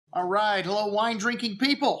All right, hello wine drinking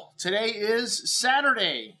people. Today is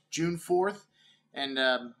Saturday, June 4th, and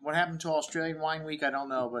what happened to Australian Wine Week, I don't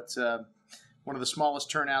know, but one of the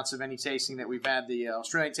smallest turnouts of any tasting that we've had, the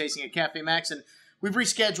Australian tasting at Cafe Max, and we've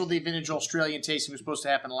rescheduled the Vintage Australian tasting. It was supposed to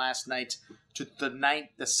happen last night to the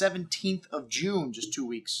 17th of June, just 2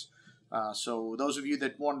 weeks. So those of you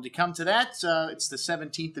that wanted to come to that, it's the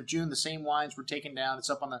 17th of June. The same wines were taken down. It's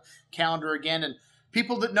up on the calendar again, and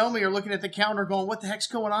people that know me are looking at the calendar going, what the heck's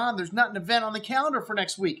going on? There's not an event on the calendar for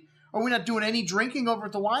next week. Are we not doing any drinking over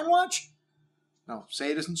at the Wine Watch? No, say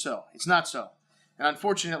it isn't so. It's not so. And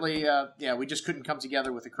unfortunately, we just couldn't come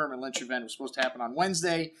together with the Kermit Lynch event. It was supposed to happen on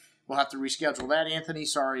Wednesday. We'll have to reschedule that, Anthony.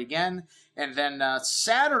 Sorry again. And then next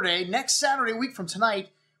Saturday, a week from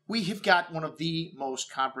tonight, we have got one of the most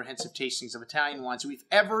comprehensive tastings of Italian wines we've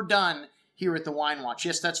ever done here at the Wine Watch.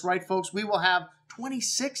 Yes, that's right, folks. We will have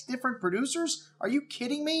 26 different producers? Are you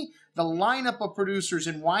kidding me? The lineup of producers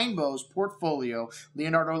in Winebow's portfolio,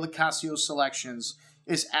 Leonardo Locascio selections,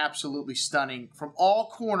 is absolutely stunning. From all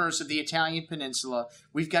corners of the Italian peninsula,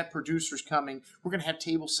 we've got producers coming. We're going to have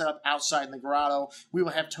tables set up outside in the grotto. We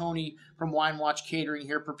will have Tony from Wine Watch Catering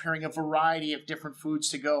here preparing a variety of different foods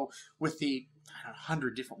to go with the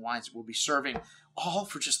 100 different wines that we'll be serving, all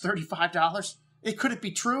for just $35. Could it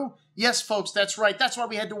be true? Yes, folks, that's right. That's why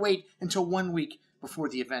we had to wait until 1 week before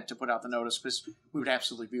the event to put out the notice, because we would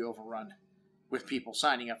absolutely be overrun with people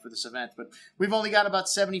signing up for this event. But we've only got about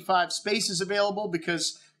 75 spaces available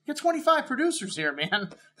because we got 25 producers here, man.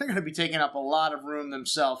 They're going to be taking up a lot of room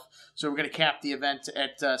themselves. So we're going to cap the event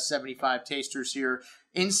at 75 tasters here,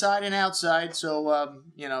 inside and outside. So,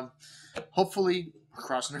 hopefully, we're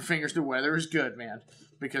crossing our fingers the weather is good, man,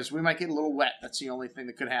 because we might get a little wet. That's the only thing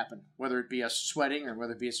that could happen, whether it be us sweating or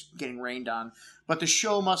whether it be us getting rained on. But the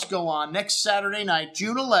show must go on. Next Saturday night,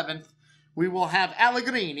 June 11th, we will have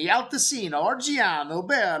Allegrini, Altesino, Orgiano,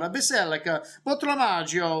 Bera, Biselica,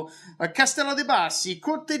 Botramaggio, Castello de Bassi,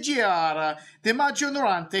 Corteggiara, De Maggio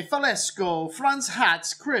Norante, Falesco, Franz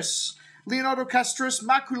Hatz, Chris, Leonardo Castris,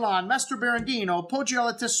 Maculan, Master Berendino,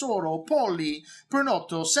 Poggiala Tesoro, Polli,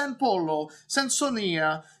 Pernotto, San Polo,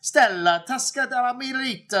 Sansonia, Stella, Tasca della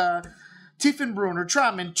Mirita, Tiefenbrunner,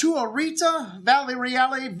 Tramin, Tua Rita,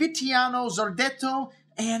 Valeriale, Vitiano, Zardetto,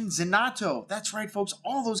 and Zanato. That's right, folks.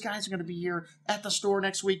 All those guys are going to be here at the store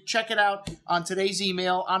next week. Check it out on today's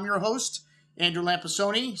email. I'm your host, Andrew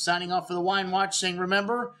Lampasoni, signing off for the Wine Watch, saying,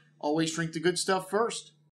 remember, always drink the good stuff first.